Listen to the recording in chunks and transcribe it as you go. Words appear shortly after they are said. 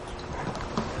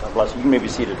God bless you. You may be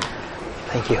seated.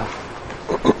 Thank you.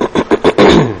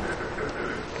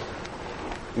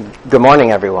 Good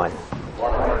morning, everyone.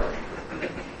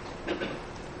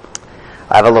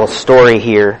 I have a little story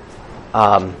here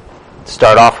to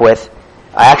start off with.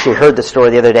 I actually heard the story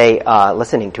the other day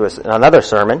listening to another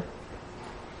sermon.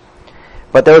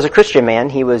 But there was a Christian man.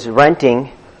 He was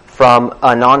renting from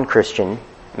a non-Christian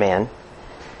man.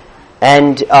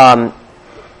 And the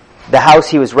house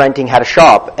he was renting had a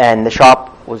shop, and the shop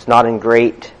was not in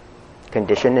great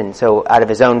condition. And so out of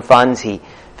his own funds, he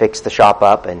fixed the shop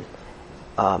up and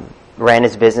ran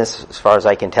his business. As far as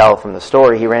I can tell from the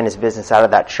story, he ran his business out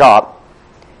of that shop.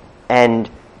 And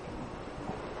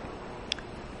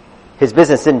his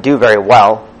business didn't do very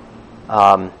well.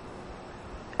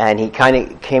 And he kind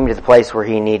of came to the place where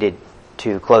he needed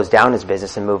to close down his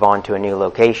business and move on to a new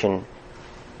location.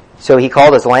 So he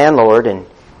called his landlord and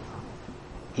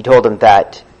he told him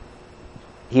that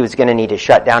he was going to need to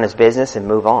shut down his business and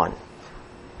move on.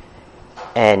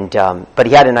 And but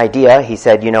he had an idea. He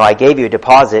said, I gave you a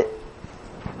deposit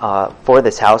for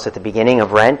this house at the beginning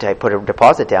of rent. I put a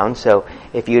deposit down. So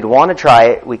if you'd want to try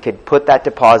it, we could put that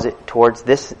deposit towards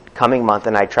this coming month,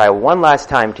 and I'd try one last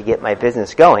time to get my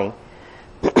business going.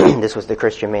 This was the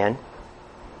Christian man.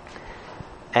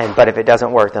 But if it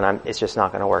doesn't work, then it's just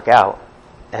not going to work out.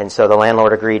 And so the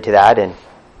landlord agreed to that, and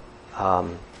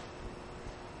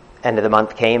end of the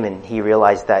month came, and he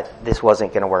realized that this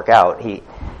wasn't going to work out.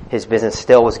 His business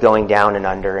still was going down and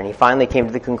under, and he finally came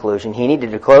to the conclusion he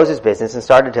needed to close his business and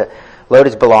started to load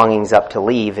his belongings up to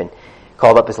leave, and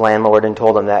called up his landlord and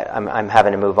told him that I'm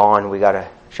having to move on. We got to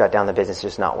shut down the business. It's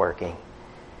just not working.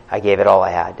 I gave it all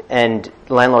I had. And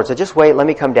the landlord said, just wait, let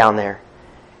me come down there.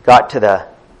 Got to the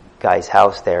guy's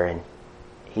house there, and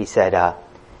he said,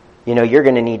 you're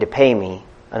going to need to pay me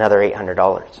another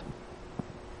 $800.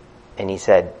 And he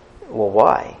said, well,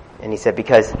 why? And he said,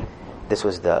 because this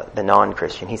was the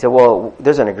non-Christian. He said, well,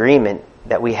 there's an agreement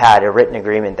that we had, a written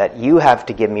agreement, that you have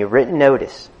to give me written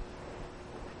notice.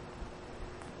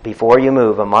 Before you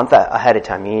move, a month ahead of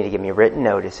time, you need to give me written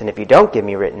notice. And if you don't give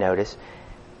me written notice,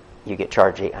 you get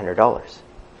charged $800.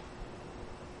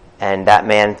 And that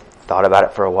man thought about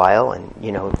it for a while and,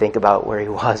 think about where he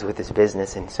was with his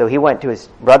business. And so he went to his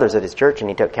brothers at his church and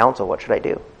he took counsel. What should I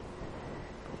do?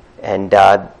 And,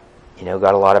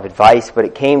 got a lot of advice, but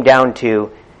it came down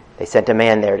to, they sent a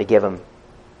man there to give him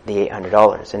the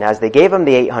 $800. And as they gave him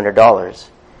the $800,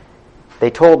 they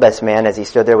told this man, as he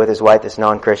stood there with his wife, this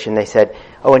non-Christian, they said,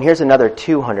 oh, and here's another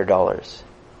 $200.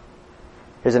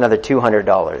 Here's another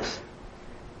 $200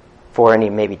 for any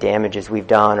maybe damages we've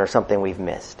done or something we've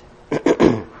missed.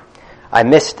 I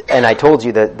missed, and I told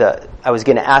you that I was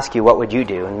going to ask you, what would you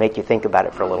do, and make you think about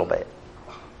it for a little bit.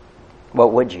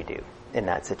 What would you do in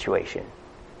that situation?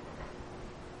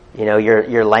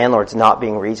 Your landlord's not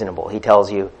being reasonable. He tells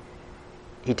you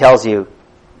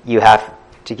you have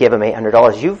to give him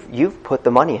 $800. You've put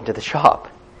the money into the shop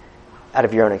out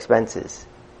of your own expenses.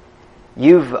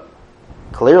 You've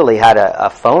clearly had a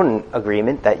phone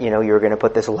agreement that you were going to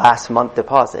put this last month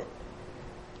deposit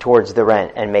towards the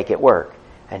rent and make it work.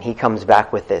 And he comes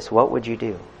back with this. What would you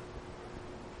do?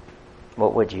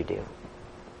 What would you do?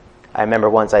 I remember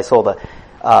once I sold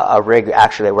a rig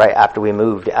actually right after we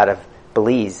moved out of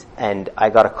Belize, and I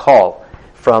got a call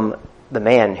from the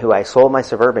man who I sold my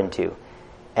Suburban to,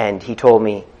 and he told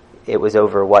me, it was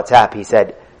over WhatsApp, he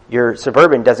said, your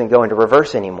Suburban doesn't go into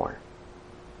reverse anymore.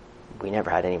 We never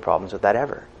had any problems with that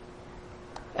ever.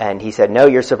 And he said, no,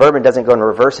 your Suburban doesn't go into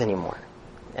reverse anymore.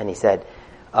 And he said,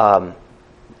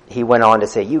 he went on to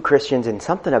say, you Christians, and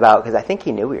something about, because I think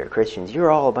he knew we were Christians,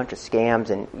 you're all a bunch of scams,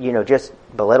 and, just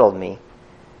belittled me.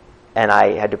 And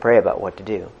I had to pray about what to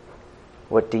do.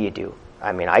 What do you do?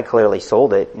 I mean, I clearly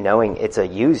sold it knowing it's a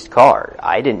used car.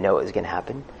 I didn't know it was going to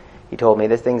happen. He told me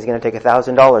this thing's going to take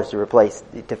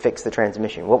 $1,000 to fix the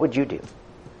transmission. What would you do?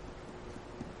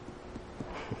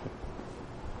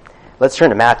 Let's turn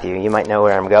to Matthew. You might know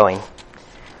where I'm going.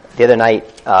 The other night,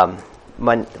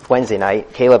 Wednesday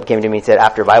night, Caleb came to me and said,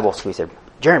 after Bible school, he said,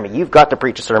 Jeremy, you've got to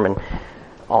preach a sermon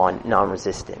on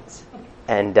nonresistance.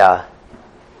 And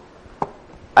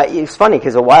it's funny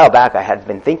because a while back I had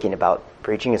been thinking about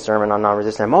preaching a sermon on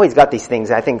nonresistance. I've always got these things.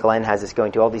 I think Glenn has this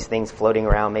going to all these things floating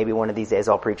around. Maybe one of these days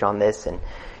I'll preach on this. And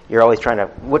you're always trying to,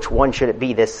 which one should it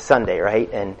be this Sunday, right?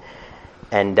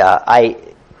 And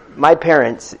my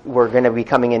parents were going to be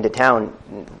coming into town.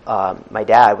 My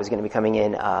dad was going to be coming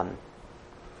in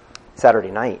Saturday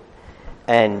night.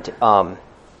 And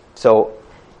so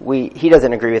he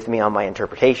doesn't agree with me on my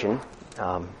interpretation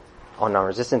on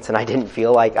nonresistance, and I didn't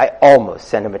feel like, I almost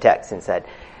sent him a text and said,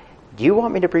 do you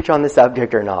want me to preach on this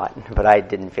subject or not? But I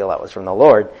didn't feel that was from the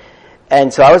Lord.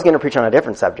 And so I was going to preach on a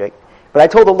different subject. But I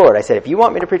told the Lord, I said, if you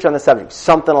want me to preach on this subject,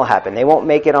 something will happen. They won't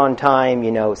make it on time,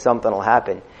 something will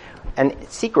happen. And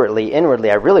secretly,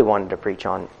 inwardly, I really wanted to preach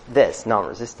on this,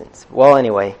 non-resistance. Well,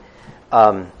 anyway,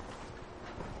 for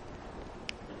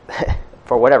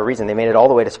whatever reason, they made it all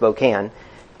the way to Spokane.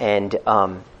 And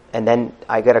then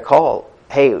I got a call,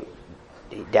 hey,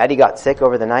 Daddy got sick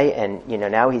over the night, and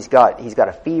now he's got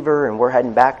a fever, and we're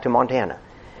heading back to Montana.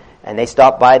 And they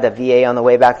stopped by the VA on the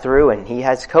way back through, and he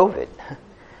has COVID.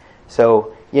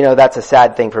 So that's a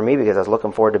sad thing for me because I was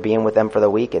looking forward to being with them for the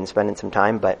week and spending some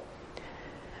time. But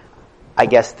I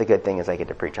guess the good thing is I get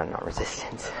to preach on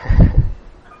non-resistance.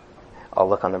 I'll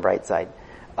look on the bright side.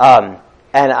 And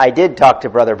I did talk to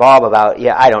Brother Bob about,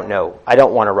 I don't know. I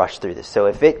don't want to rush through this. So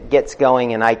if it gets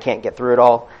going and I can't get through it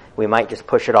all, we might just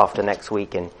push it off to next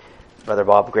week. And Brother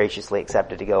Bob graciously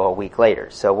accepted to go a week later.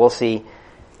 So we'll see.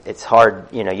 It's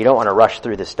hard, you don't want to rush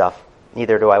through this stuff.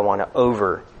 Neither do I want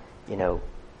to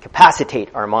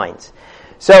capacitate our minds.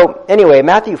 So anyway,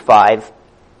 Matthew 5.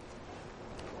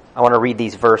 I want to read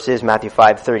these verses, Matthew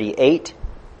 5:38.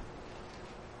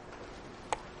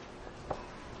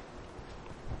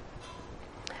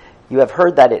 You have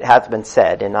heard that it hath been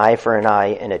said, an eye for an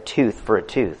eye and a tooth for a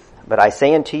tooth. But I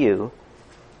say unto you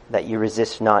that you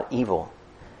resist not evil.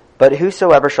 But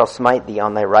whosoever shall smite thee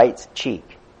on thy right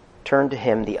cheek, turn to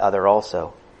him the other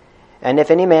also. And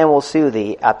if any man will sue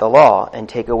thee at the law and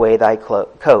take away thy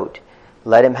coat,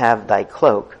 let him have thy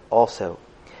cloak also.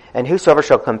 And whosoever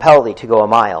shall compel thee to go a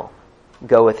mile,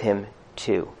 go with him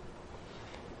 2.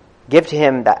 Give to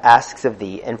him that asks of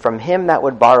thee, and from him that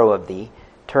would borrow of thee,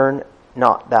 turn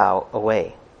not thou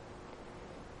away.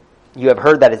 You have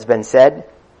heard that it has been said,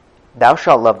 thou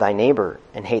shalt love thy neighbor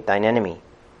and hate thine enemy.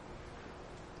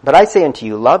 But I say unto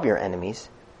you, love your enemies,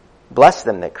 bless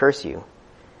them that curse you,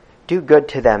 do good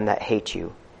to them that hate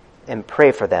you, and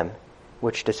pray for them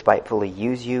which despitefully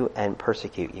use you and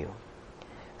persecute you,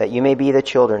 that you may be the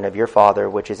children of your Father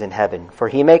which is in heaven. For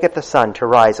he maketh the sun to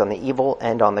rise on the evil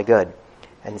and on the good,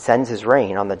 and sends his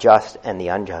rain on the just and the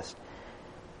unjust.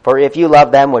 For if you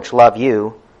love them which love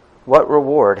you, what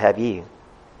reward have ye?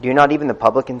 Do not even the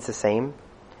publicans the same?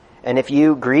 And if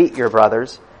you greet your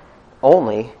brothers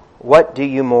only, what do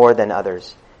you more than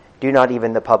others? Do not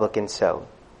even the publicans so?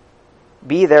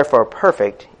 Be therefore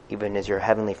perfect, even as your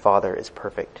heavenly Father is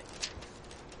perfect.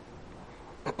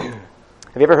 Have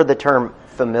you ever heard the term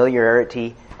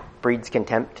familiarity breeds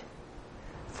contempt?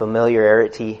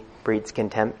 Familiarity breeds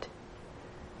contempt.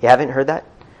 You haven't heard that?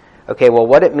 Okay, well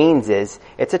what it means is,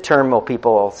 it's a term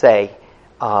people will say,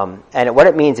 and what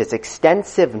it means is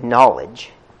extensive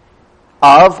knowledge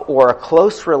of or a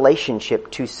close relationship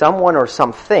to someone or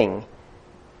something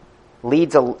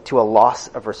leads to a loss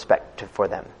of respect for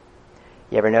them.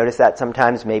 You ever notice that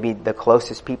sometimes maybe the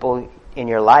closest people in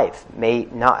your life may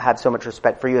not have so much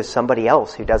respect for you as somebody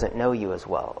else who doesn't know you as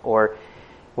well? Or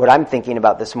what I'm thinking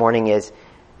about this morning is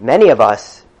many of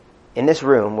us in this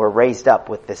room were raised up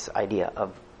with this idea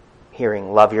of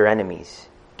hearing, love your enemies,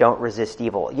 don't resist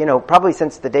evil. Probably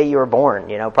since the day you were born,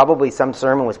 probably some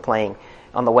sermon was playing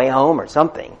on the way home or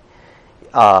something.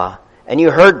 And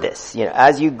you heard this,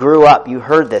 as you grew up, you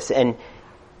heard this. And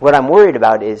what I'm worried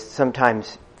about is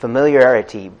sometimes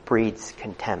familiarity breeds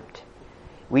contempt.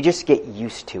 We just get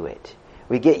used to it.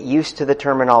 We get used to the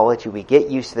terminology. We get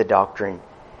used to the doctrine.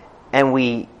 And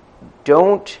we're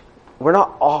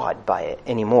not awed by it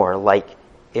anymore like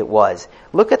it was.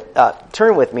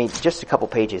 Turn with me just a couple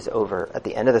pages over at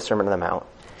the end of the Sermon on the Mount.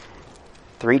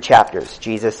 3 chapters.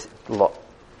 Jesus'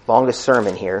 longest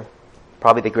sermon here.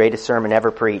 Probably the greatest sermon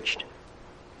ever preached.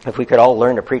 If we could all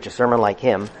learn to preach a sermon like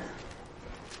him.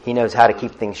 He knows how to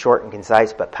keep things short and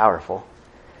concise but powerful.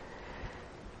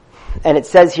 And it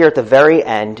says here at the very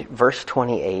end, verse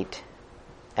 28,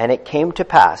 and it came to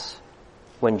pass,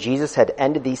 when Jesus had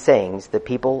ended these sayings, the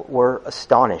people were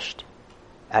astonished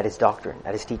at his doctrine,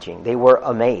 at his teaching. They were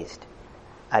amazed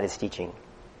at his teaching.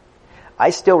 I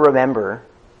still remember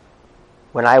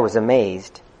when I was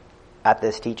amazed at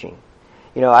this teaching.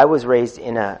 I was raised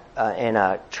in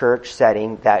a church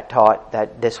setting that taught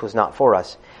that this was not for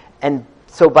us. And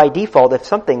so by default, if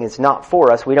something is not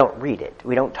for us, we don't read it.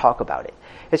 We don't talk about it.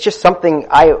 It's just something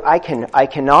I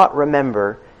cannot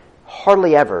remember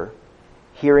hardly ever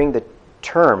hearing the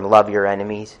term love your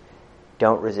enemies,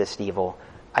 don't resist evil.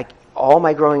 All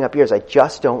my growing up years, I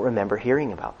just don't remember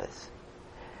hearing about this.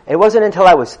 It wasn't until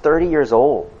I was 30 years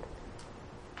old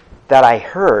that I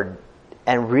heard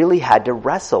and really had to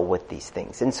wrestle with these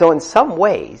things. And so in some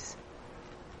ways,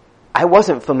 I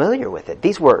wasn't familiar with it.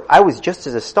 I was just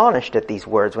as astonished at these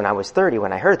words when I was 30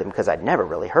 when I heard them, because I'd never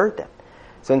really heard them.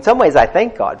 So in some ways I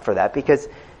thank God for that, because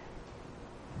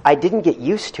I didn't get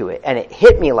used to it, and it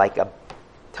hit me like a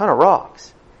ton of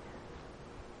rocks.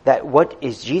 That what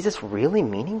is Jesus really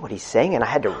meaning what he's saying? And I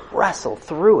had to wrestle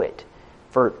through it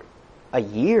for a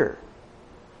year.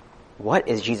 What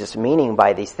is Jesus meaning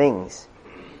by these things?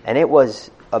 And it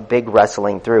was a big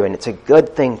wrestling through, and it's a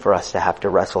good thing for us to have to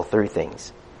wrestle through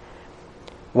things.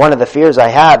 One of the fears I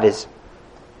have is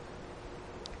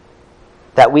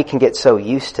that we can get so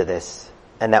used to this,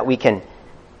 and that we can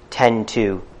tend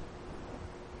to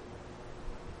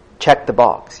check the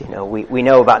box. We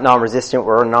know about non-resistant,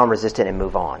 we're non-resistant, and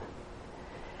move on.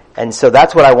 And so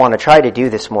that's what I want to try to do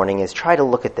this morning, is try to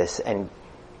look at this and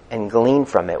glean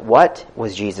from it. What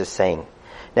was Jesus saying?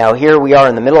 Now here we are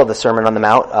in the middle of the Sermon on the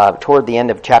Mount, toward the end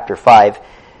of chapter 5.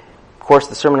 Of course,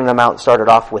 the Sermon on the Mount started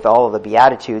off with all of the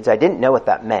Beatitudes. I didn't know what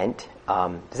that meant.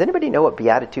 Does anybody know what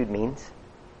Beatitude means?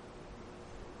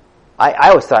 I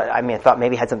always thought, I thought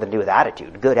maybe it had something to do with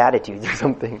attitude, good attitudes or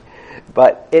something.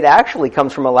 But it actually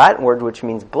comes from a Latin word which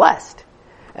means blessed.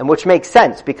 And which makes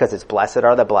sense, because it's blessed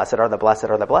are the blessed are the blessed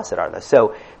are the blessed are the.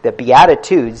 So the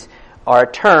Beatitudes are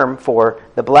a term for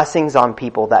the blessings on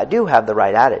people that do have the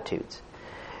right attitudes.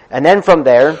 And then from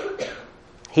there,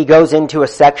 he goes into a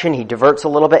section, he diverts a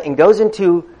little bit, and goes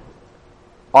into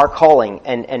our calling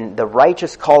and the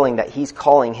righteous calling that he's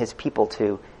calling his people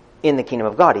to in the kingdom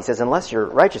of God. He says, unless your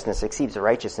righteousness exceeds the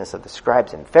righteousness of the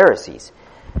scribes and Pharisees,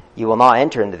 you will not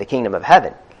enter into the kingdom of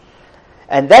heaven.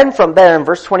 And then from there, in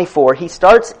verse 24, he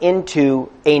starts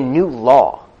into a new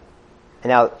law. And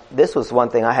now, this was one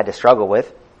thing I had to struggle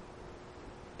with.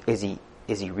 Is he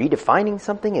redefining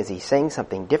something? Is he saying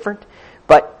something different?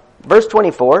 But verse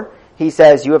 24, he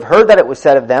says, you have heard that it was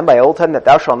said of them by old time that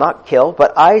thou shalt not kill,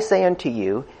 but I say unto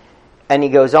you, and he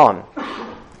goes on.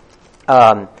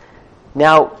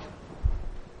 Now,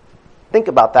 think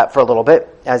about that for a little bit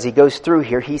as he goes through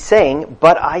here. He's saying,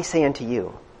 but I say unto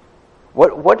you.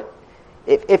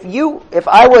 If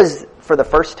I was, for the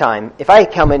first time, if I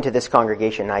come into this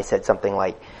congregation and I said something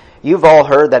like, you've all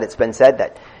heard that it's been said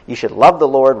that you should love the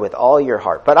Lord with all your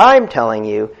heart, but I'm telling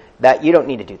you that you don't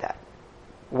need to do that.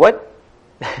 What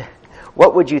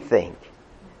would you think?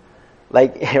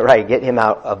 Like, right, get him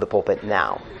out of the pulpit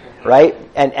now, right?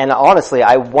 And honestly,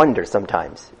 I wonder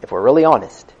sometimes, if we're really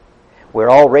honest, we're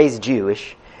all raised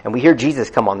Jewish, and we hear Jesus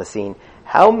come on the scene,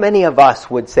 how many of us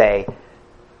would say,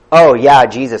 oh yeah,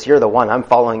 Jesus, you're the one, I'm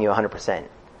following you 100%,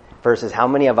 versus how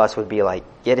many of us would be like,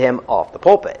 get him off the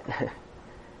pulpit?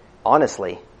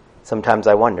 Honestly, sometimes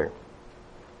I wonder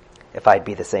if I'd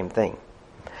be the same thing.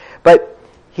 But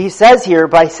he says here,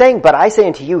 by saying, but I say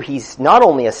unto you, he's not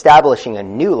only establishing a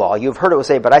new law, you've heard it will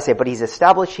say, but I say, but he's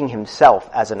establishing himself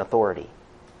as an authority.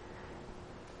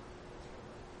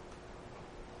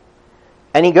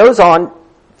 And he goes on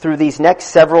through these next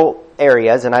several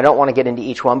areas, and I don't want to get into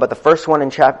each one, but the first one in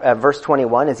verse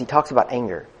 21 is he talks about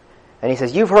anger. And he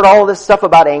says, you've heard all of this stuff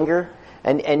about anger,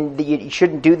 and you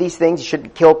shouldn't do these things, you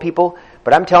shouldn't kill people,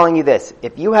 but I'm telling you this,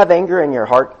 if you have anger in your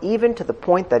heart, even to the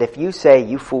point that if you say,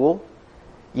 you fool,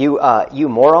 you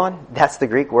moron, that's the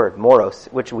Greek word, moros,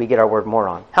 which we get our word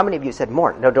moron. How many of you said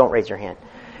moron? No, don't raise your hand.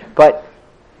 But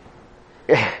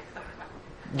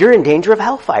you're in danger of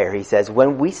hellfire, he says,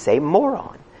 when we say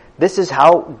moron. This is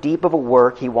how deep of a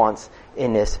work he wants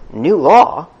in this new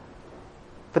law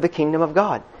for the kingdom of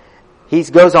God. He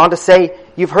goes on to say,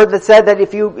 you've heard that said that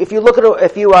if you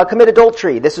commit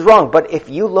adultery, this is wrong. But if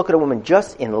you look at a woman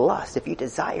just in lust, if you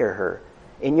desire her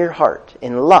in your heart,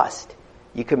 in lust,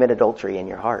 you commit adultery in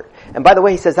your heart. And by the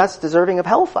way, he says that's deserving of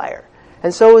hellfire.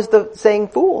 And so is the saying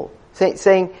fool,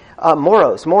 saying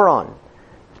moros, moron,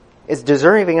 is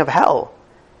deserving of hell.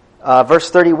 Verse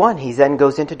 31, he then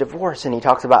goes into divorce, and he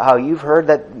talks about how you've heard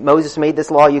that Moses made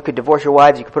this law, you could divorce your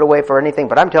wives, you could put away for anything,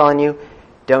 but I'm telling you,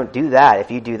 don't do that.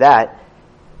 If you do that,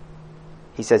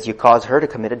 he says you cause her to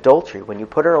commit adultery when you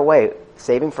put her away,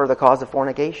 saving for the cause of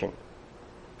fornication.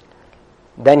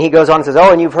 Then he goes on and says,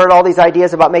 oh, and you've heard all these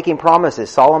ideas about making promises,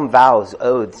 solemn vows,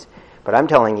 oaths, but I'm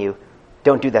telling you,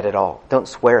 don't do that at all. Don't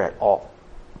swear at all.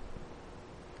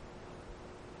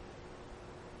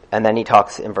 And then he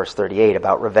talks in verse 38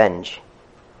 about revenge.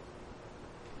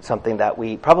 Something that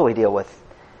we probably deal with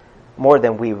more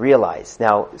than we realize.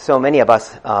 Now, so many of us,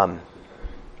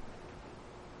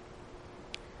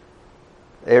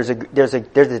 there's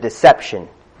a deception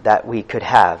that we could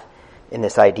have in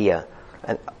this idea.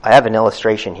 And I have an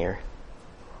illustration here.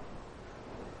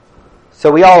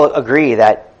 So we all agree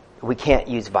that we can't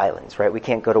use violence, right? We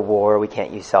can't go to war, we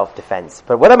can't use self-defense.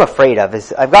 But what I'm afraid of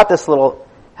is, I've got this little,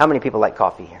 how many people like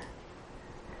coffee here?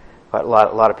 A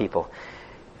lot of people.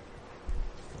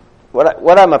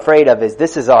 What I'm afraid of is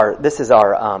this is our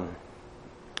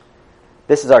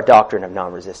This is our doctrine of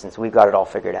non-resistance. We've got it all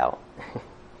figured out.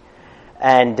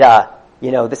 And,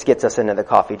 this gets us into the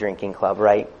coffee drinking club,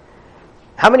 right?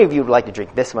 How many of you would like to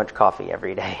drink this much coffee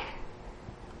every day?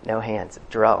 No hands.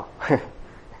 Jarrell.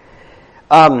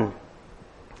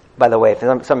 By the way,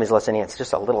 if somebody's listening, it's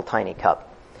just a little tiny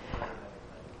cup.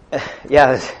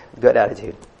 Yeah, good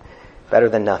attitude. Better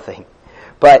than nothing.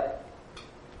 But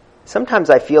sometimes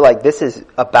I feel like this is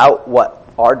about what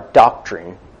our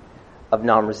doctrine of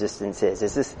non-resistance is.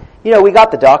 Is this, we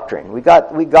got the doctrine. We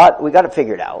got it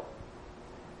figured out.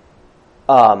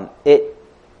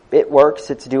 It works,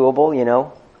 it's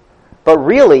doable, But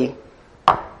really,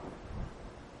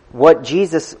 what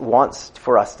Jesus wants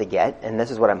for us to get, and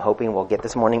this is what I'm hoping we'll get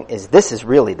this morning, is this is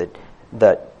really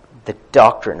the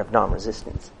doctrine of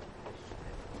non-resistance.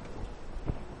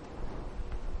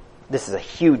 This is a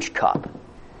huge cup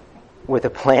with a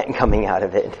plant coming out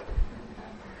of it.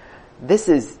 This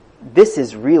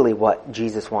is really what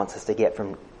Jesus wants us to get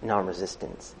from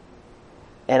non-resistance.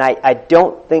 And I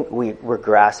don't think we're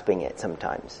grasping it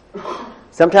sometimes.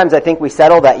 Sometimes I think we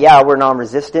settle that, we're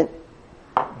non-resistant,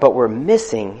 but we're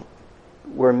missing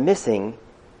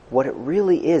what it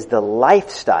really is, the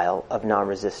lifestyle of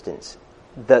non-resistance,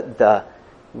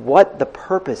 what the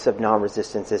purpose of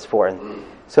non-resistance is for. And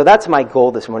so that's my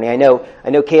goal this morning. I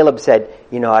know Caleb said,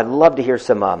 I'd love to hear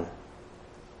some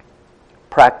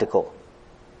practical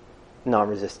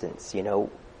non-resistance.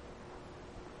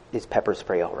 Is pepper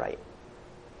spray all right?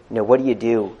 What do you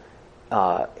do?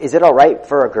 Is it all right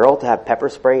for a girl to have pepper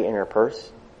spray in her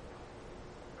purse?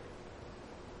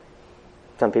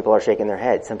 Some people are shaking their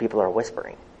heads. Some people are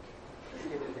whispering.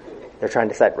 They're trying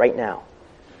to decide right now.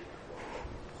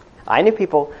 I knew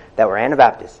people that were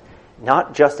Anabaptists,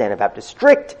 not just Anabaptists,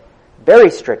 strict, very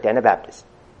strict Anabaptists,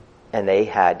 and they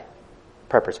had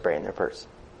pepper spray in their purse.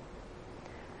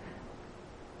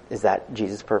 Is that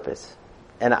Jesus' purpose?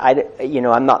 And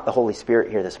I'm not the Holy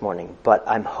Spirit here this morning, but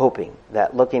I'm hoping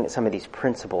that looking at some of these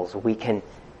principles, we can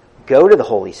go to the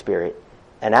Holy Spirit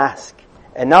and ask,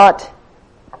 and not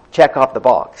check off the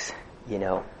box,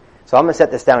 So I'm going to set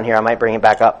this down here. I might bring it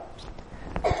back up.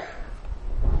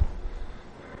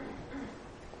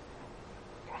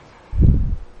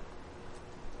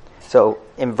 So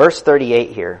in verse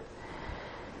 38 here,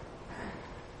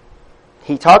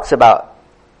 he talks about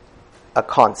a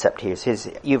concept here. He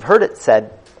says, you've heard it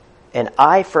said, an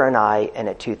eye for an eye and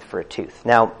a tooth for a tooth.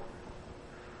 Now,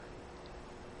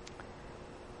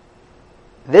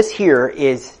 this here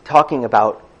is talking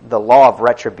about the law of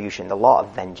retribution, the law of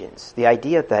vengeance. The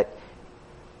idea that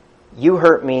you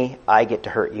hurt me, I get to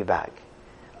hurt you back.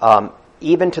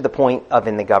 Even to the point of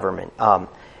in the government.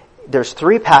 There's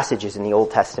 3 passages in the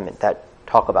Old Testament that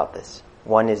talk about this.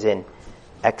 One is in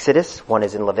Exodus, one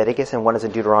is in Leviticus, and one is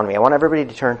in Deuteronomy. I want everybody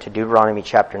to turn to Deuteronomy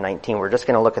chapter 19. We're just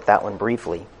going to look at that one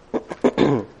briefly.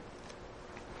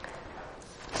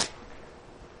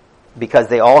 Because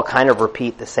they all kind of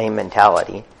repeat the same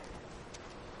mentality.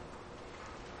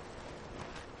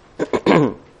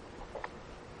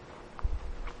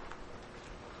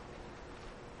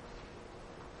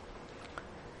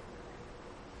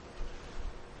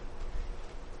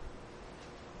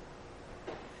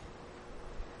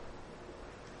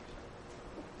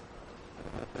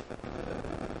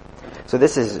 So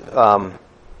this is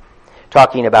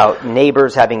talking about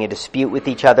neighbors having a dispute with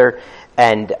each other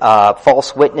and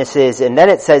false witnesses. And then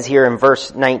it says here in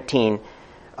verse 19,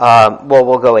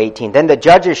 we'll go 18. Then the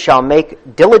judges shall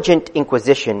make diligent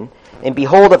inquisition, and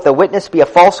behold, if the witness be a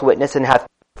false witness and hath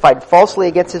testified falsely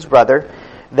against his brother,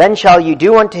 then shall you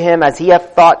do unto him as he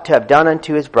hath thought to have done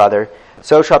unto his brother.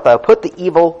 So shalt thou put the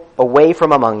evil away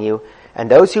from among you,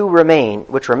 and those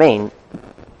which remain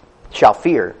shall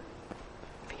hear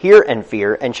and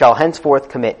fear, and shall henceforth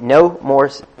commit no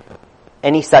more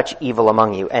any such evil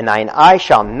among you. And thine eye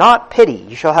shall not pity,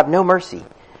 you shall have no mercy.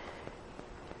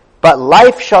 But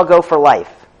life shall go for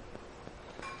life,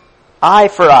 eye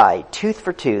for eye, tooth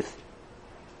for tooth,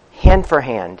 hand for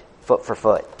hand, foot for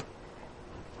foot.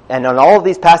 And on all of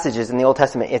these passages in the Old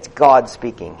Testament, it's God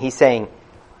speaking. He's saying,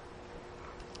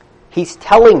 He's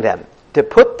telling them to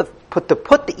put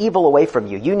the evil away from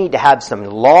you. You need to have some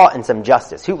law and some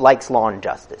justice. Who likes law and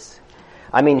justice?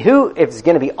 I mean, who is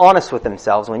going to be honest with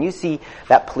themselves when you see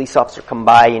that police officer come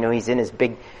by, he's in his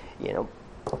big,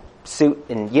 suit,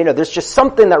 and, there's just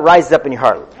something that rises up in your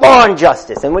heart. Law and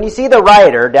justice. And when you see the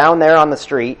rioter down there on the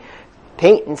street,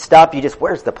 paint and stuff,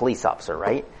 where's the police officer,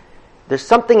 right? There's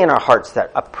something in our hearts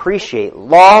that appreciate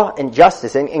law and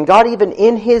justice. And God, even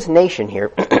in His nation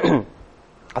here,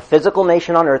 a physical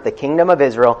nation on earth, the kingdom of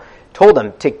Israel, told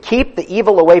them to keep the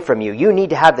evil away from you. You need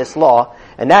to have this law,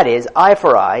 and that is eye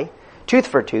for eye, tooth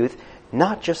for tooth,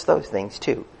 Not just those things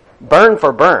too. Burn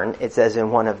for burn, it says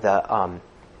in one of the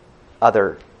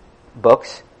other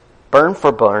books. Burn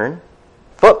for burn,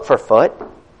 foot for foot,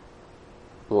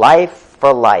 life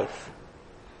for life.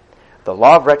 The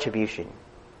law of retribution.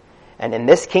 And in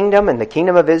this kingdom, in the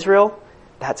kingdom of Israel,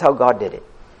 that's how God did it.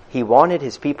 He wanted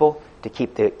his people to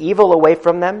keep the evil away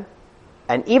from them,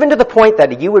 and even to the point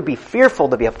that you would be fearful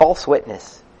to be a false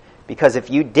witness. Because if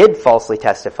you did falsely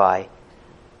testify,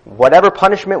 whatever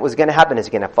punishment was going to happen is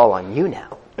going to fall on you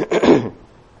now.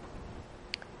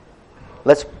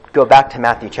 Let's go back to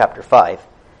Matthew chapter 5.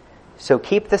 So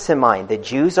keep this in mind. The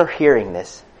Jews are hearing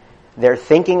this. They're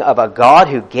thinking of a God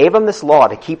who gave them this law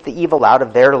to keep the evil out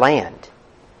of their land.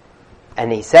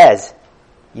 And he says,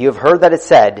 you have heard that it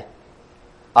said,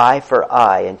 eye for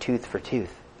eye and tooth for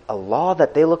tooth. A law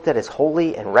that they looked at as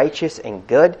holy and righteous and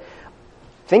good.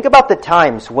 Think about the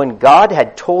times when God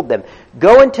had told them,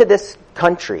 go into this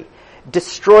country,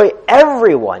 destroy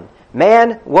everyone,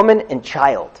 man, woman, and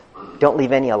child. Don't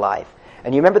leave any alive.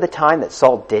 And you remember the time that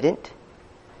Saul didn't?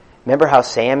 Remember how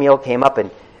Samuel came up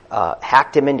and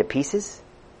hacked him into pieces?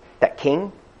 That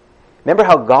king? Remember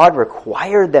how God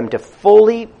required them to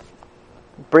fully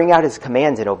bring out his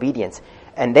commands in obedience?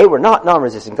 And they were not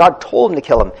non-resistant. God told them to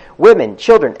kill them. Women,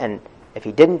 children, and if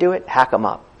he didn't do it, hack them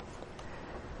up.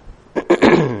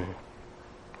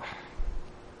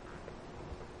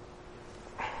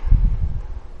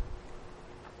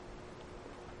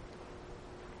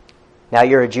 Now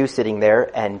you're a Jew sitting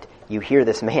there and you hear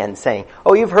this man saying,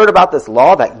 oh, you've heard about this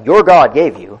law that your God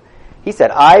gave you. He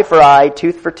said, eye for eye,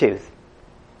 tooth for tooth.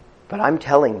 But I'm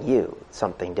telling you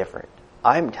something different.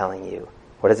 I'm telling you.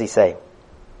 What does he say?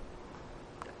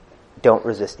 Don't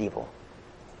resist evil.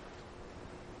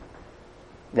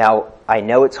 Now, I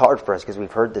know it's hard for us because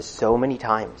we've heard this so many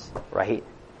times, right?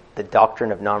 The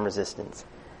doctrine of non-resistance.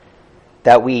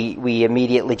 That we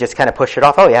immediately just kind of push it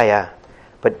off. Oh, yeah.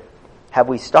 But have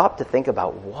we stopped to think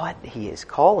about what he is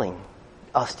calling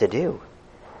us to do?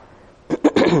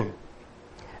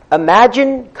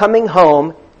 Imagine coming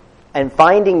home and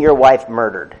finding your wife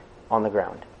murdered on the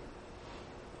ground.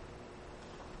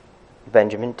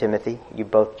 Benjamin, Timothy, you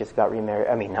both just got remarried.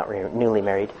 I mean, newly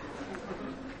married.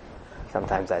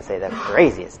 Sometimes I say the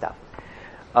craziest stuff.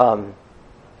 Can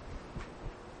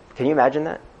you imagine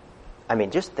that? I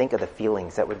mean, just think of the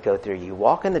feelings that would go through you.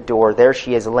 Walk in the door, there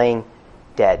she is laying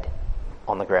dead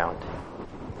on the ground.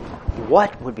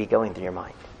 What would be going through your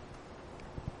mind?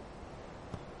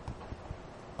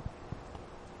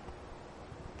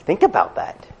 Think about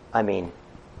that. I mean,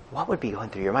 what would be going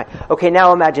through your mind? Okay,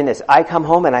 now imagine this. I come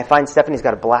home and I find Stephanie's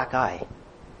got a black eye.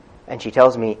 And she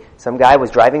tells me some guy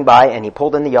was driving by and he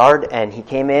pulled in the yard and he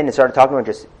came in and started talking to her and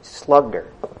just slugged her.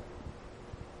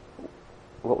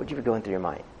 What would you be going through your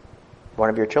mind? One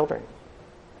of your children.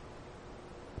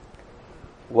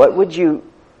 What would you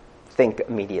think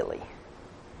immediately?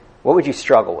 What would you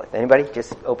struggle with? Anybody?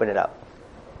 Just open it up.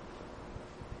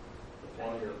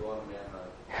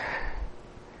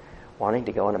 Wanting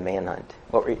to go on a manhunt.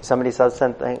 What were you, somebody said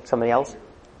something? Somebody else?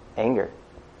 Anger.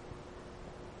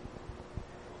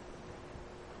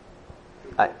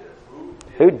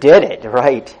 Who did it?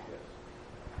 Right.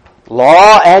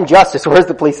 Law and justice. Where's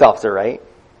the police officer, right?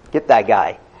 Get that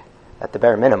guy. At the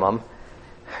bare minimum.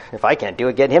 If I can't do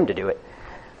it, get him to do it.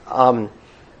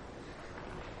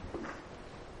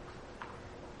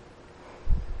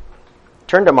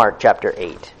 Turn to Mark chapter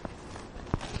 8.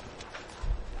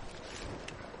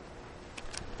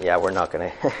 Yeah, we're not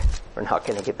gonna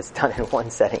get this done in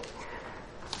one setting.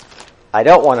 I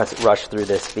don't want to rush through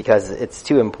this because it's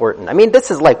too important. I mean, this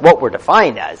is like what we're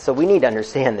defined as, so we need to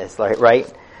understand this, right?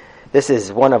 This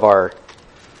is one of our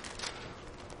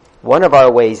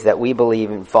ways that we believe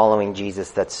in following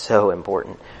Jesus that's so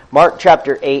important. Mark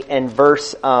chapter 8 and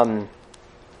verse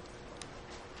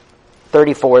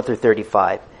 34 through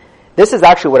 35. This is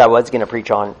actually what I was going to preach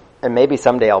on, and maybe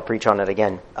someday I'll preach on it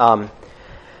again.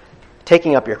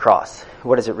 Taking up your cross.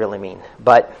 What does it really mean?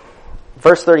 But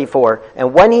verse 34,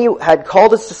 and when he had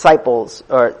called his disciples,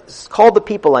 or called the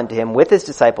people unto him with his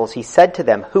disciples, he said to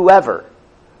them, whoever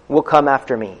will come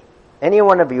after me. Any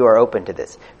one of you are open to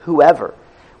this. Whoever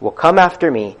will come after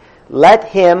me, let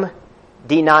him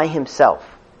deny himself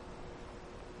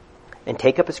and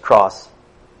take up his cross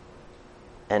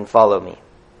and follow me.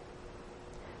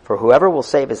 For whoever will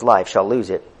save his life shall lose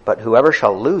it, but whoever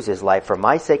shall lose his life for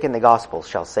my sake and the gospel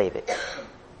shall save it.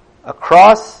 A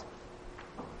cross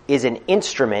is an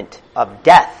instrument of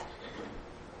death.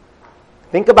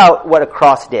 Think about what a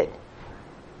cross did.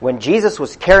 When Jesus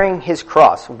was carrying his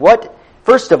cross,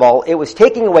 first of all, it was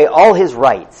taking away all his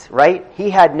rights, right? He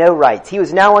had no rights. He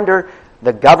was now under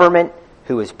the government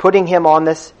who was putting him on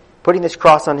this putting this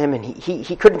cross on him, and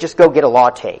he couldn't just go get a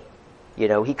latte.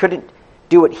 He couldn't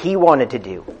do what he wanted to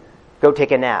do, go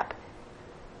take a nap.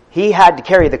 He had to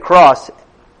carry the cross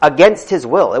against his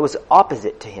will. It was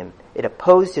opposite to him. It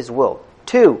opposed his will.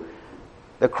 2,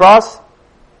 the cross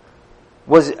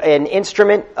was an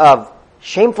instrument of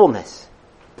shamefulness.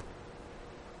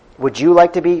 Would you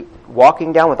like to be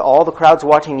walking down with all the crowds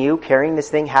watching you, carrying this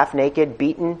thing half naked,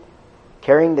 beaten,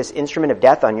 carrying this instrument of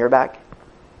death on your back?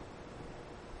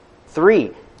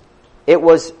 3, it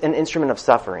was an instrument of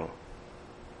suffering.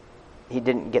 He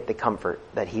didn't get the comfort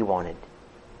that he wanted.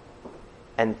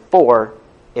 And 4,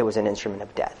 it was an instrument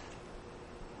of death.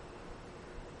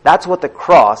 That's what the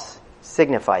cross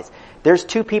signifies. There's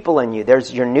 2 people in you.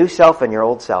 There's your new self and your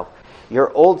old self.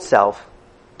 Your old self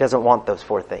doesn't want those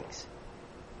 4 things.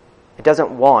 It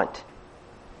doesn't want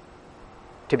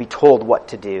to be told what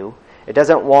to do. It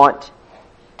doesn't want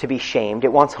to be shamed.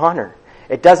 It wants honor.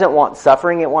 It doesn't want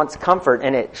suffering. It wants comfort.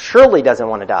 And it surely doesn't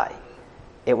want to die.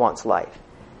 It wants life.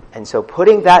 And so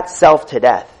putting that self to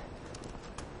death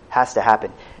has to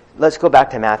happen. Let's go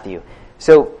back to Matthew.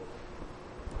 So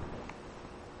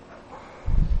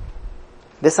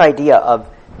this idea of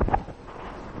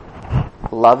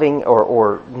loving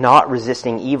or not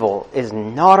resisting evil is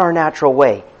not our natural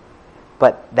way.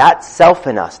 But that self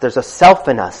in us, there's a self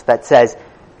in us that says,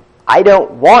 I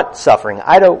don't want suffering.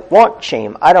 I don't want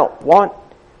shame. I don't want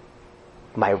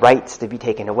my rights to be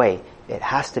taken away. It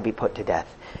has to be put to death.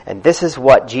 And this is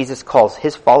what Jesus calls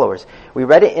his followers. We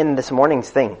read it in this morning's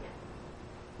thing.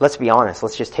 Let's be honest.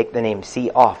 Let's just take the name C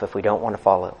off if we don't want to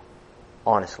follow.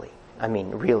 Honestly. I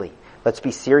mean, really. Let's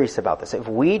be serious about this. If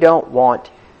we don't want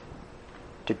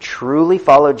to truly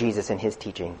follow Jesus and his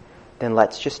teaching, then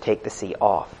let's just take the C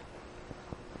off.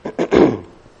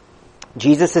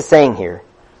 Jesus is saying here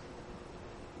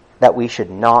that we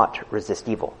should not resist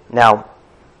evil. Now,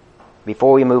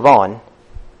 before we move on,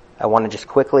 I want to just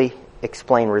quickly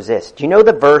explain resist. Do you know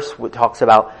the verse that talks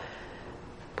about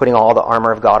putting all the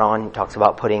armor of God on? It talks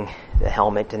about putting the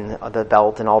helmet and the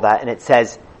belt and all that. And it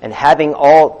says, and having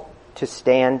all to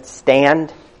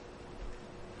stand.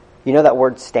 You know that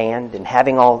word stand? And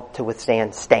having all to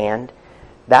withstand, stand.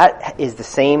 That is the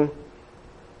same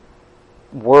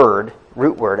word,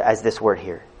 root word, as this word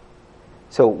here.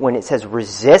 So when it says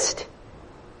resist,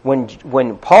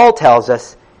 when Paul tells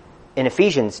us in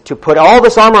Ephesians to put all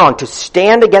this armor on, to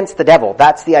stand against the devil,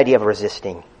 that's the idea of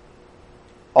resisting.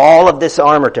 All of this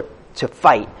armor to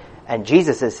fight. And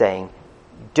Jesus is saying,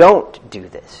 don't do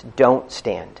this. Don't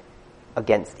stand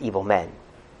against evil men.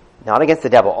 Not against the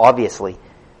devil. Obviously,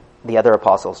 the other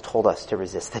apostles told us to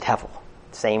resist the devil.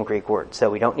 Same Greek word. So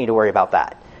we don't need to worry about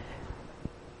that.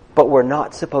 But we're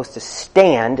not supposed to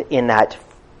stand in that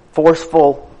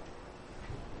forceful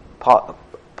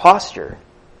posture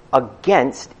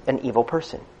against an evil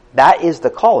person. That is the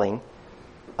calling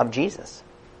of Jesus.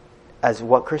 As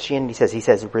what Christianity says. He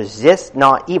says, resist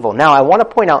not evil. Now, I want to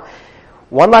point out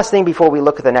one last thing before we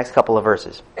look at the next couple of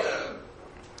verses.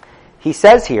 He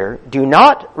says here, do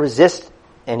not resist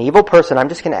an evil person. I'm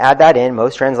just going to add that in.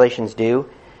 Most translations do,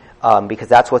 because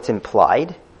that's what's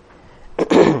implied.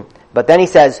 But then he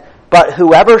says, but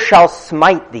whoever shall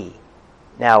smite thee.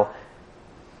 Now,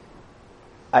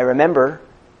 I remember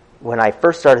when I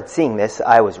first started seeing this,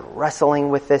 I was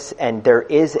wrestling with this, and there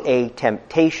is a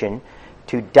temptation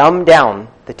to dumb down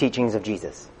the teachings of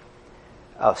Jesus.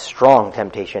 A strong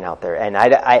temptation out there. And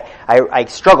I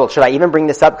struggled. Should I even bring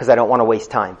this up? Because I don't want to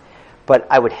waste time. But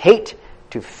I would hate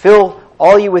to fill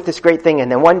all you with this great thing,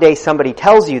 and then one day somebody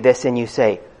tells you this, and you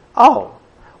say, oh,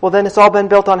 well then it's all been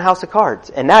built on house of cards.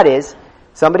 And that is,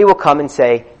 somebody will come and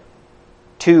say,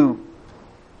 to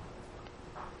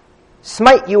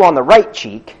smite you on the right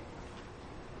cheek.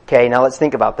 Okay, now let's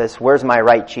think about this. Where's my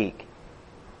right cheek?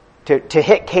 To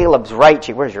hit Caleb's right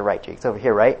cheek. Where's your right cheek? It's over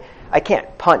here, right? I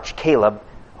can't punch Caleb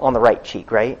on the right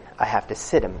cheek, right? I have to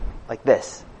sit him like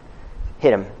this.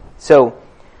 Hit him. So,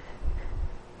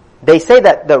 they say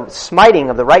that the smiting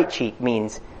of the right cheek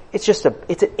means it's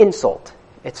an insult.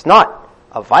 It's not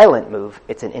a violent move,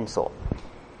 it's an insult.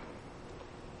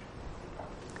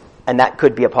 And that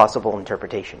could be a possible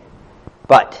interpretation.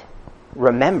 But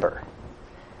remember,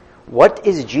 what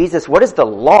is the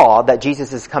law that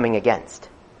Jesus is coming against?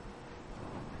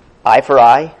 Eye for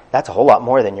eye, that's a whole lot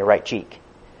more than your right cheek.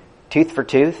 Tooth for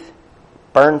tooth,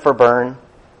 burn for burn,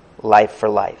 life for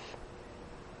life.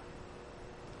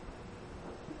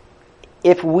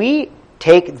 If we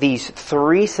take these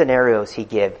 3 scenarios he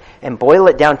gives and boil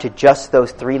it down to just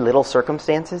those 3 little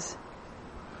circumstances,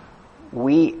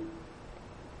 we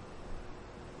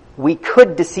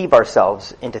could deceive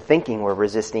ourselves into thinking we're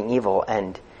resisting evil,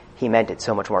 and he meant it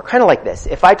so much more. Kind of like this.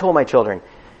 If I told my children,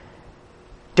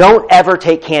 don't ever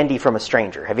take candy from a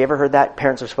stranger. Have you ever heard that?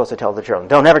 Parents are supposed to tell their children,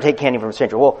 don't ever take candy from a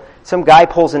stranger. Well, some guy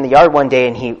pulls in the yard one day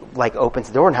and he opens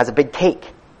the door and has a big cake,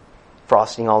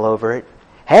 frosting all over it.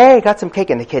 Hey, got some cake.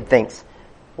 And the kid thinks,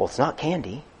 well, it's not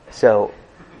candy, so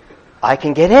I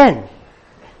can get in.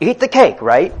 Eat the cake,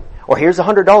 right? Or here's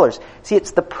 $100. See,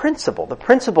 it's the principle. The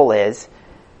principle is,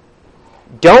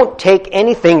 don't take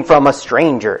anything from a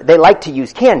stranger. They like to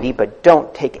use candy, but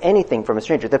don't take anything from a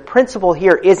stranger. The principle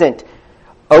here isn't,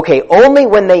 okay, only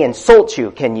when they insult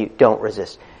you don't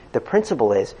resist. The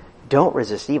principle is, don't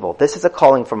resist evil. This is a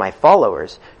calling for my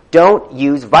followers. Don't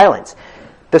use violence.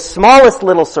 The smallest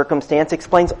little circumstance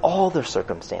explains all the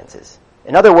circumstances.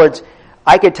 In other words,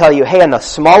 I could tell you, hey, on the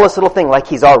smallest little thing, like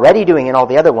he's already doing in all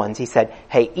the other ones, he said,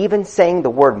 hey, even saying the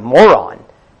word moron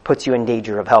puts you in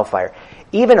danger of hellfire.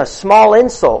 Even a small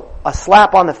insult, a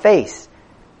slap on the face,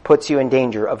 puts you in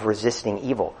danger of resisting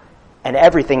evil. And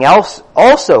everything else,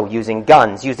 also using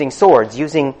guns, using swords,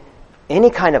 using any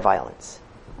kind of violence,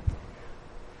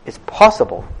 is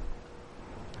possible.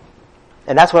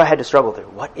 And that's what I had to struggle through.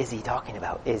 What is he talking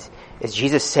about? Is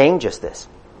Jesus saying just this?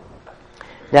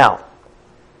 Now,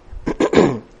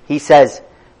 he says,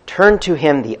 turn to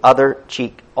him the other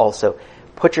cheek also.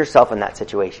 Put yourself in that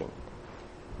situation.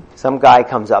 Some guy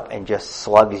comes up and just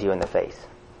slugs you in the face.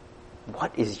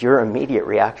 What is your immediate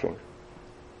reaction?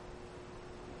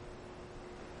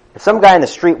 If some guy in the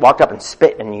street walked up and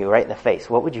spit in you right in the face,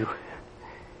 what would you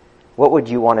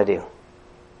want to do?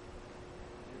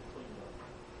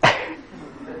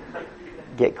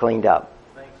 Get cleaned up.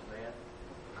 Thanks,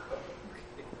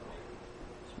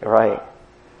 man. Right.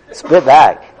 Spit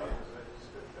back.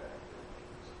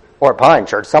 Or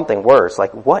punch, or something worse.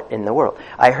 Like, what in the world?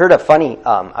 I heard a funny,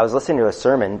 I was listening to a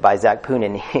sermon by Zach Poon,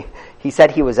 and he said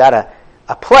he was at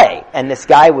a play, and this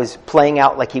guy was playing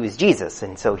out like he was Jesus,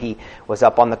 and so he was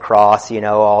up on the cross,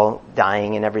 all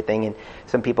dying and everything, and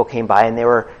some people came by, and they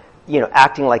were,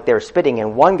 acting like they were spitting,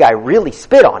 and one guy really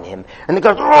spit on him, and the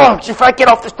guy goes, oh, if I get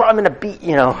off this cross, I'm going to beat,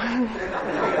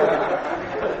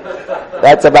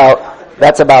 That's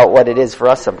about what it is for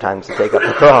us sometimes to take up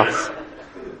the cross.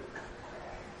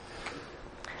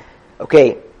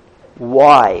 Okay,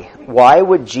 why? Why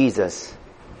would Jesus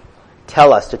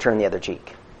tell us to turn the other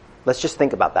cheek? Let's just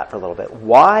think about that for a little bit.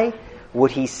 Why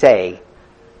would he say,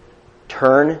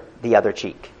 turn the other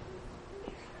cheek?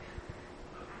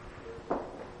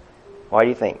 Why do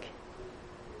you think?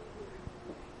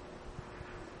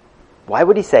 Why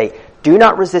would he say, do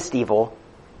not resist evil,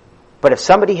 but if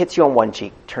somebody hits you on one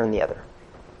cheek, turn the other?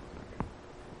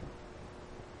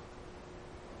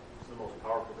 It's the most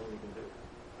powerful thing you can do.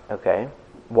 Okay.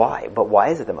 Why? But why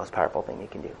is it the most powerful thing you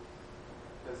can do?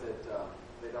 Because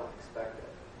they don't expect it.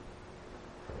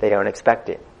 They don't expect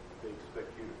it. They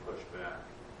expect you to push back.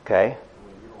 Okay. And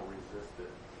when you don't resist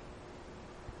it,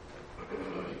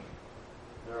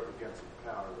 they're up against a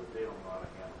power that they don't know how to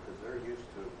handle because they're used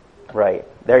to. Right.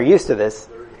 They're used to this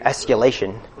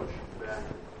escalation. Pushing back,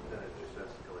 and then it just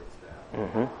escalates down.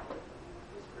 Mm-hmm.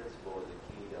 This principle is a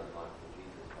key to unlocking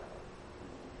Jesus' power.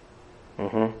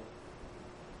 Mm-hmm.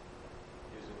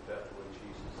 Isn't that the way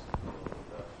Jesus deals with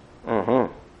us? Mm-hmm.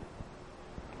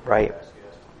 Right. Ask us to be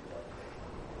like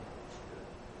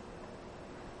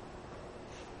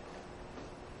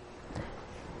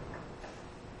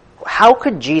that. How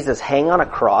could Jesus hang on a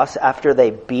cross after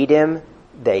they beat him,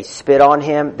 they spit on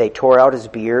him, they tore out his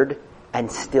beard,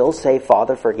 and still say,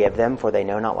 Father, forgive them, for they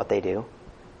know not what they do?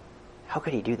 How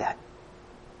could he do that?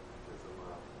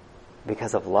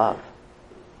 Because of love.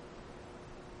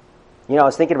 I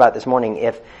was thinking about this morning,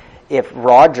 if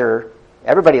Roger,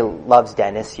 everybody loves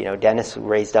Dennis, Dennis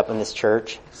raised up in this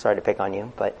church. Sorry to pick on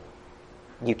you, but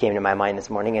you came to my mind this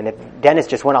morning. And if Dennis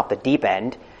just went off the deep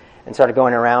end and started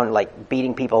going around like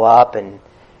beating people up and,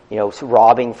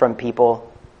 robbing from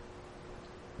people,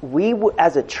 we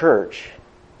as a church,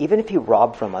 even if he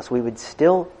robbed from us, we would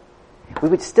still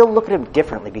look at him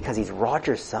differently because he's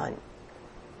Roger's son.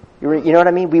 You know what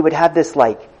I mean? We would have this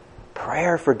like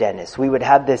prayer for Dennis. We would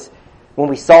have this, when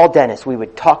we saw Dennis, we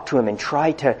would talk to him and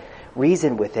try to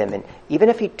reason with him. And even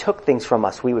if he took things from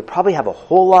us, we would probably have a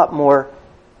whole lot more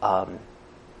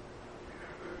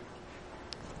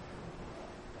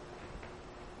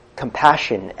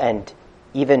compassion and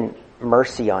even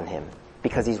mercy on him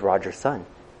because he's Roger's son.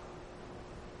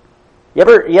 You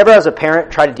ever as a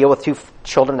parent try to deal with two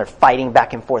children, they're fighting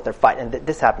back and forth, they're fighting, and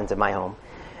this happens in my home.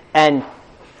 And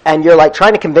you're like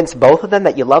trying to convince both of them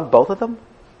that you love both of them,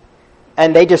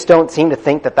 and they just don't seem to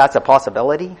think that that's a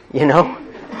possibility,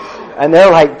 And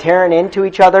they're like tearing into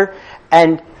each other,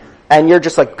 and you're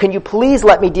just like, can you please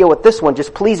let me deal with this one?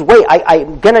 Just please wait.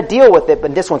 I'm gonna deal with it,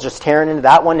 but this one's just tearing into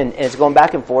that one, and it's going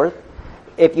back and forth.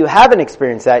 if you haven't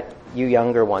experienced that, you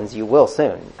younger ones, you will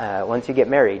soon. Once you get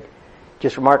married,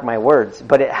 just mark my words.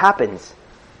 But it happens.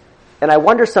 And I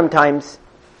wonder sometimes,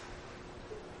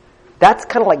 that's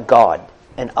kind of like God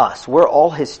and us. We're all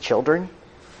his children.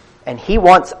 And he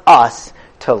wants us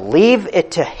to leave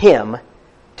it to him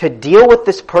to deal with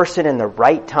this person in the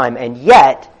right time. And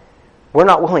yet, we're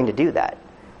not willing to do that.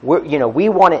 We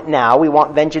want it now. We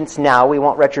want vengeance now. We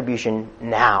want retribution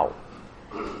now.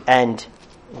 And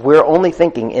we're only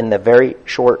thinking in the very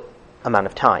short amount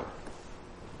of time.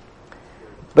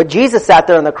 But Jesus sat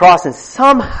there on the cross and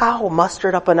somehow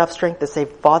mustered up enough strength to say,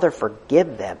 Father,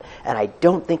 forgive them. And I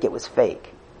don't think it was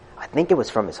fake. I think it was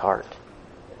from his heart.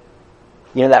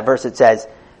 You know that verse that says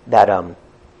that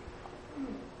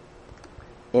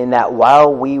in that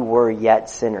while we were yet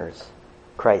sinners,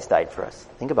 Christ died for us.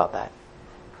 Think about that.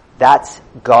 That's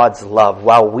God's love.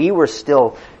 While we were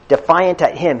still defiant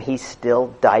at him, he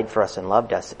still died for us and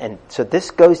loved us. And so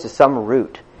this goes to some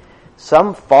root,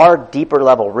 some far deeper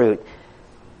level root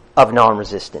of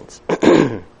non-resistance.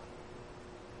 It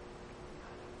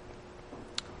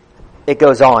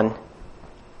goes on.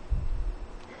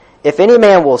 If any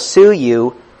man will sue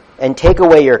you and take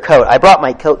away your coat. I brought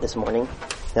my coat this morning.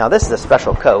 Now this is a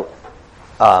special coat.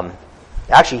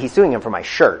 Actually, he's suing him for my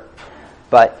shirt.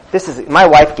 But my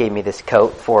wife gave me this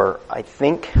coat for, I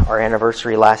think, our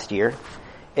anniversary last year.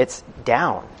 It's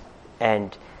down.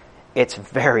 And it's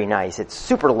very nice. It's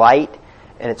super light.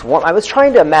 And it's warm. I was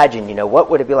trying to imagine,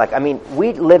 what would it be like? I mean,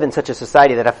 we live in such a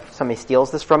society that if somebody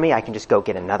steals this from me, I can just go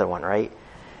get another one, right?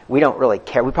 We don't really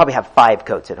care. We probably have 5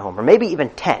 coats at home, or maybe even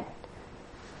 10.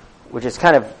 Which is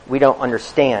we don't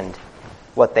understand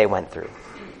what they went through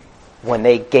when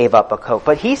they gave up a coat.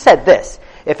 But he said this,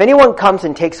 if anyone comes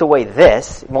and takes away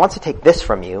this, wants to take this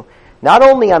from you, not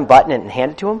only unbutton it and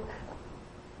hand it to him,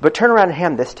 but turn around and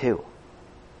hand this too.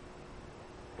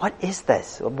 What is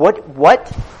this?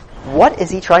 What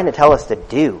is he trying to tell us to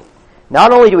do?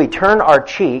 Not only do we turn our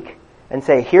cheek and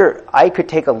say, here, I could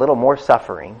take a little more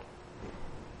suffering.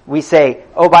 We say,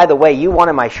 oh, by the way, you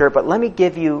wanted my shirt, but let me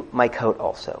give you my coat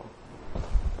also.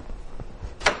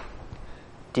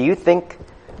 Do you think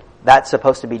that's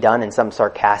supposed to be done in some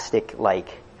sarcastic,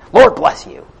 Lord bless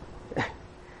you?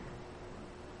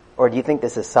 Or do you think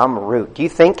this is some root? Do you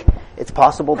think it's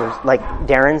possible, like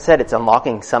Darren said, it's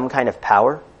unlocking some kind of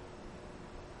power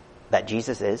that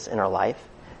Jesus is in our life?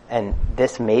 And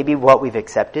this may be what we've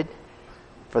accepted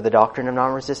for the doctrine of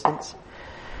non-resistance?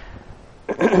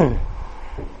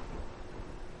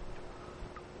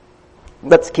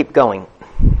 Let's keep going.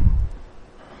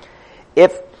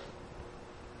 If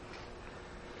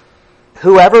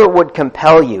whoever would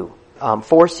compel you,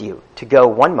 force you to go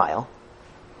 1 mile,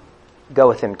 go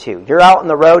with him 2. You're out on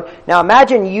the road. Now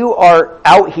imagine you are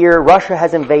out here, Russia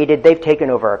has invaded, they've taken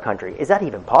over our country. Is that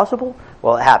even possible?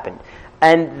 Well, it happened.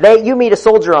 And you meet a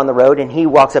soldier on the road and he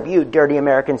walks up, you dirty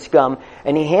American scum,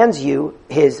 and he hands you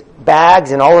his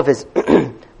bags and all of his,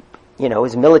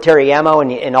 his military ammo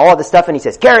and all of the stuff, and he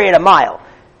says, carry it 1 mile.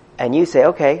 And you say,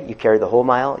 okay, you carry the whole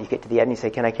mile, you get to the end and you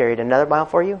say, can I carry it another mile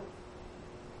for you?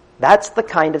 That's the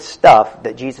kind of stuff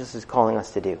that Jesus is calling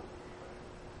us to do.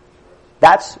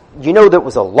 There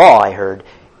was a law, I heard,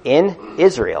 in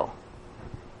Israel,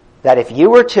 that if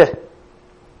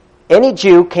any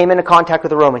Jew came into contact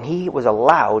with a Roman, he was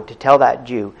allowed to tell that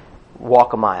Jew,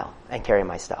 walk 1 mile and carry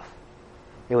my stuff.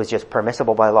 It was just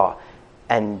permissible by law.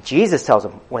 And Jesus tells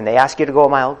them, when they ask you to go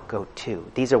 1 mile, go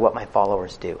 2. These are what my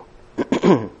followers do.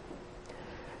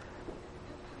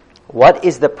 What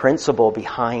is the principle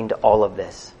behind all of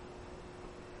this?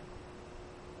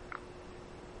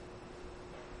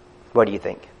 What do you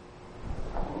think?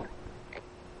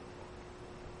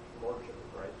 Lordship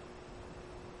of Christ.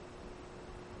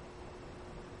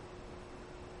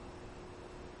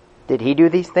 Did he do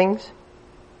these things?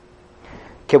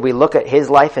 Could we look at his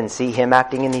life and see him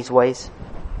acting in these ways?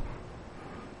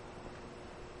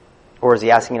 Or is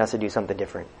he asking us to do something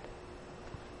different?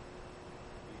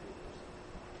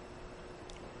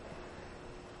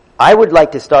 I would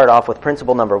like to start off with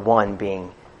principle number 1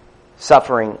 being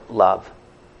suffering love.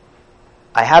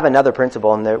 I have another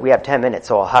principle, and we have 10 minutes,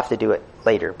 so I'll have to do it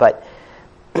later. But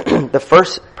the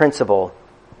first principle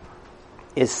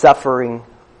is suffering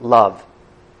love.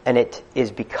 And it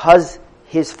is because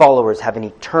his followers have an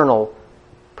eternal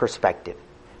perspective.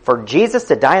 For Jesus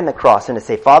to die on the cross and to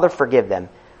say, Father, forgive them,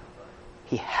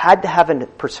 he had to have a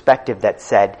perspective that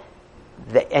said,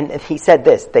 and he said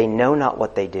this, they know not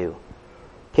what they do.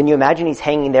 Can you imagine he's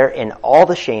hanging there in all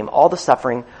the shame, all the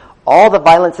suffering, all the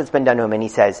violence that's been done to him, and he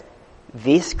says,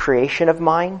 this creation of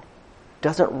mine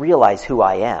doesn't realize who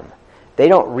I am. They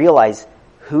don't realize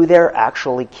who they're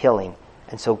actually killing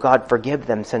And so God forgive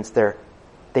them since they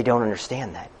don't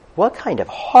understand that. What kind of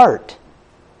heart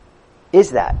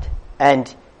is that?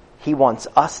 And he wants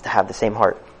us to have the same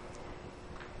heart.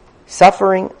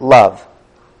 Suffering love.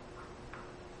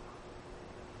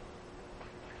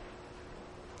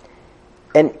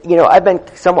 And, I've been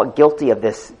somewhat guilty of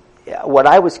this. What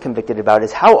I was convicted about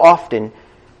is how often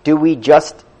do we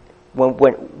just,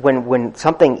 when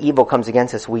something evil comes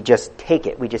against us, we just take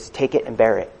it. We just take it and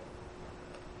bear it.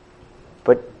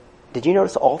 But did you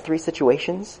notice all three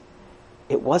situations?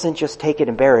 It wasn't just take it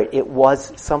and bear it. It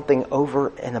was something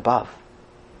over and above.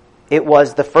 It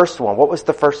was the first one. What was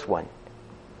the first one?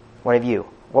 One of you.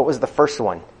 What was the first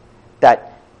one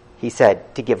that he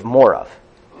said to give more of?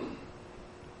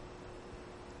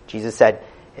 Jesus said,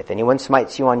 if anyone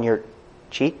smites you on your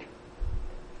cheek,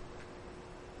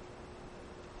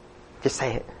 just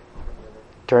say it.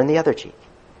 Turn the other cheek.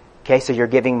 Okay, so you're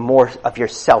giving more of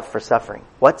yourself for suffering.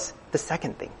 What's the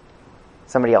second thing?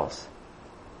 Somebody else.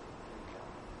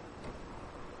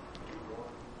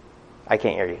 I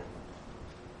can't hear you.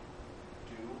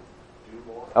 Do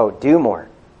more. Oh, do more.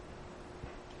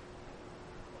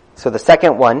 So the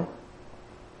second one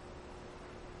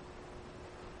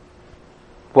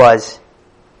was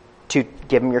to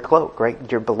give him your cloak,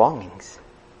 right? Your belongings.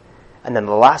 And then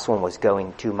the last one was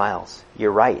going 2 miles,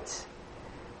 your rights.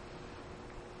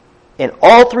 In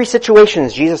all three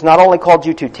situations, Jesus not only called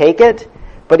you to take it,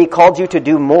 but he called you to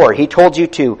do more. He told you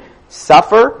to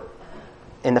suffer,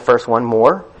 in the first one,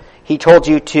 more. He told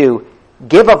you to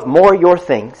give of more your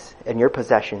things and your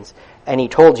possessions. And he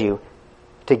told you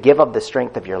to give of the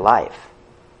strength of your life.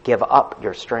 Give up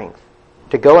your strength.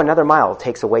 To go another mile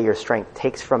takes away your strength,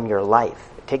 takes from your life.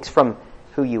 It takes from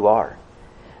who you are.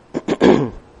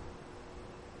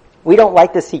 We don't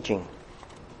like this teaching.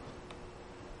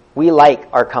 We like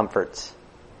our comforts.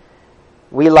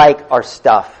 We like our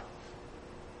stuff.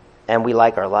 And we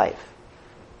like our life.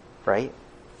 Right?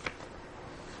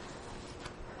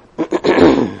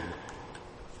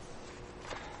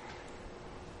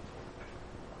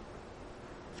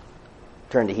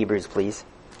 Turn to Hebrews, please.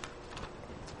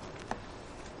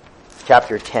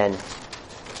 Chapter 10.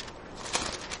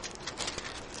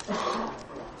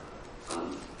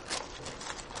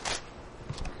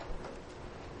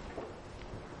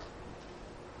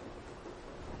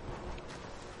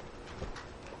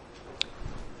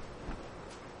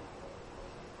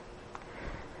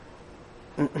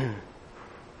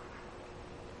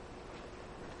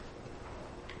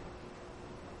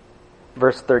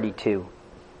 Verse 32.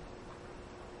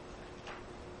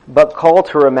 But call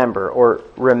to remember, or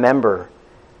remember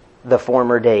the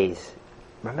former days.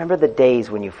 Remember the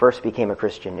days when you first became a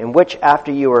Christian, in which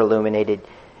after you were illuminated,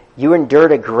 you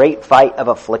endured a great fight of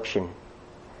affliction.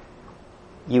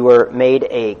 You were made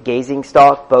a gazing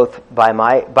stock both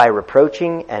by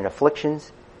reproaching and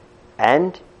afflictions,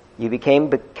 and you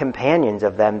became companions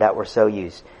of them that were so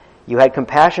used. You had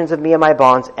compassions of me and my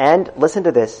bonds, and, listen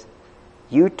to this,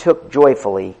 you took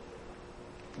joyfully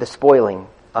the spoiling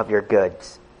of your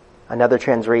goods. Another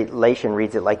translation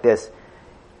reads it like this.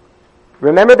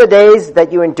 Remember the days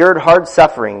that you endured hard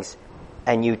sufferings,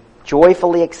 and you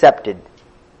joyfully accepted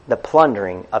the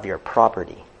plundering of your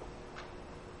property.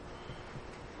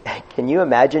 Can you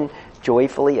imagine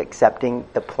joyfully accepting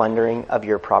the plundering of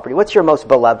your property? What's your most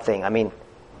beloved thing? I mean,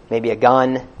 maybe a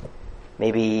gun,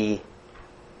 maybe,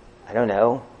 I don't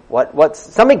know.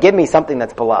 Somebody give me something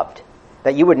that's beloved,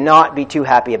 that you would not be too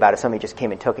happy about if somebody just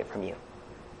came and took it from you.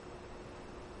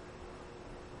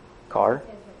 Car?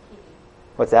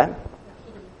 What's that?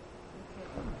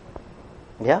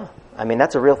 Yeah. I mean,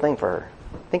 that's a real thing for her.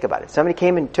 Think about it. If somebody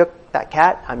came and took that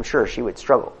cat, I'm sure she would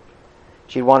struggle.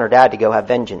 She'd want her dad to go have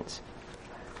vengeance.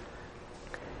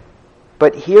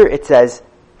 But here it says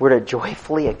we're to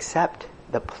joyfully accept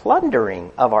the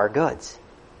plundering of our goods.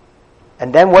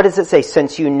 And then what does it say?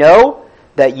 Since you know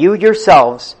that you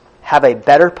yourselves have a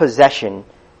better possession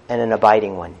and an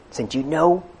abiding one. Since you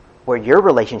know where your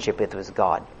relationship is with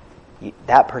God,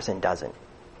 that person doesn't.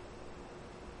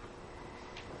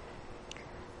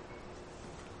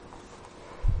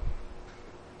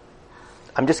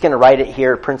 I'm just going to write it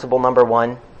here, principle number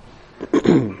 1.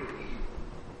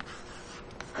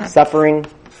 Suffering,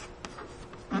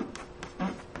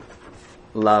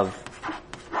 love,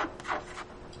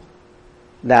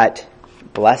 that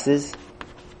blesses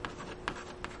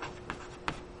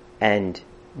and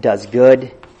does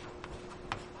good,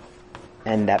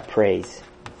 and that prays.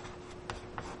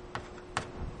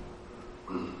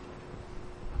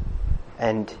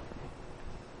 And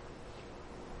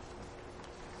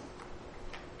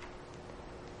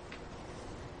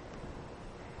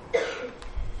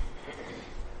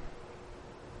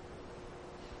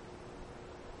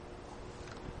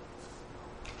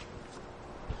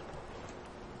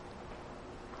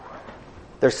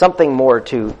there's something more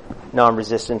to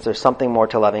non-resistance. There's something more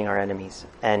to loving our enemies.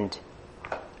 And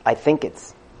I think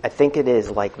it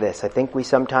is like this. I think we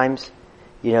sometimes,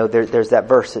 there's that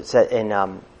verse that said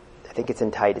I think it's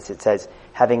in Titus. It says,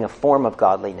 having a form of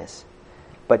godliness,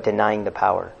 but denying the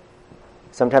power.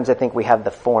 Sometimes I think we have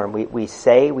the form. We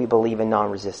say we believe in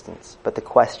non-resistance, but the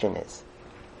question is,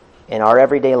 in our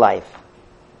everyday life,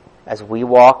 as we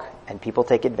walk and people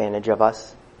take advantage of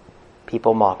us,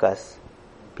 people mock us,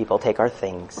 people take our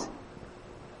things,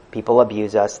 people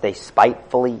abuse us, they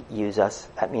spitefully use us.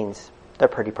 That means they're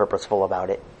pretty purposeful about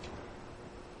it.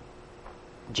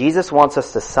 Jesus wants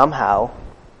us to somehow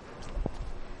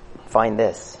find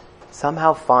this.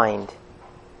 Somehow find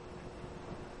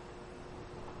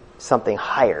something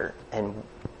higher and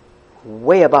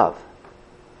way above.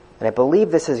 And I believe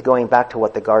this is going back to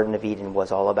what the Garden of Eden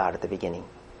was all about at the beginning.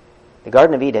 The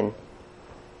Garden of Eden,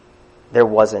 there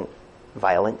wasn't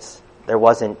violence. There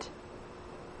wasn't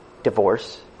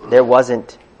divorce. There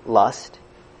wasn't lust.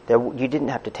 You didn't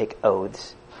have to take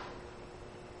oaths.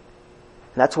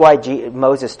 And that's why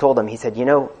Moses told them, he said,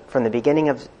 from the beginning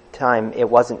of time, it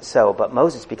wasn't so. But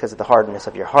Moses, because of the hardness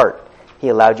of your heart, he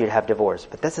allowed you to have divorce.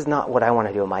 But this is not what I want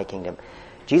to do in my kingdom.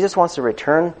 Jesus wants to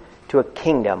return to a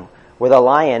kingdom where the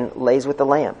lion lays with the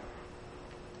lamb.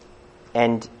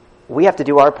 And we have to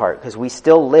do our part because we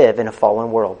still live in a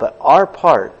fallen world. But our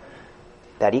part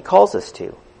that he calls us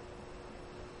to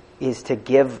is to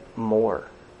give more.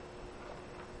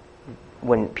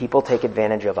 When people take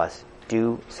advantage of us,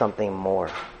 do something more.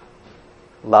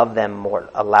 Love them more.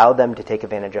 Allow them to take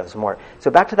advantage of us more.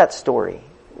 So back to that story,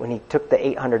 when he took the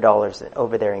 $800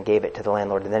 over there and gave it to the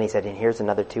landlord, and then he said, and here's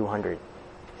another $200.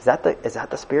 Is that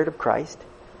the Spirit of Christ?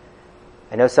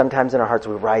 I know sometimes in our hearts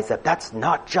we rise up, that's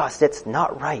not just, it's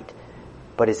not right.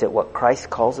 But is it what Christ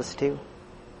calls us to?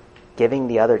 Giving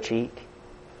the other cheek,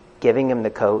 giving him the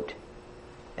coat,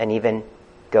 and even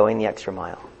going the extra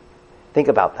mile. Think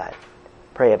about that.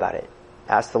 Pray about it.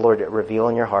 Ask the Lord to reveal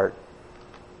in your heart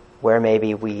where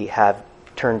maybe we have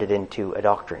turned it into a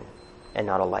doctrine and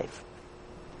not a life.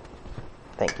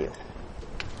 Thank you.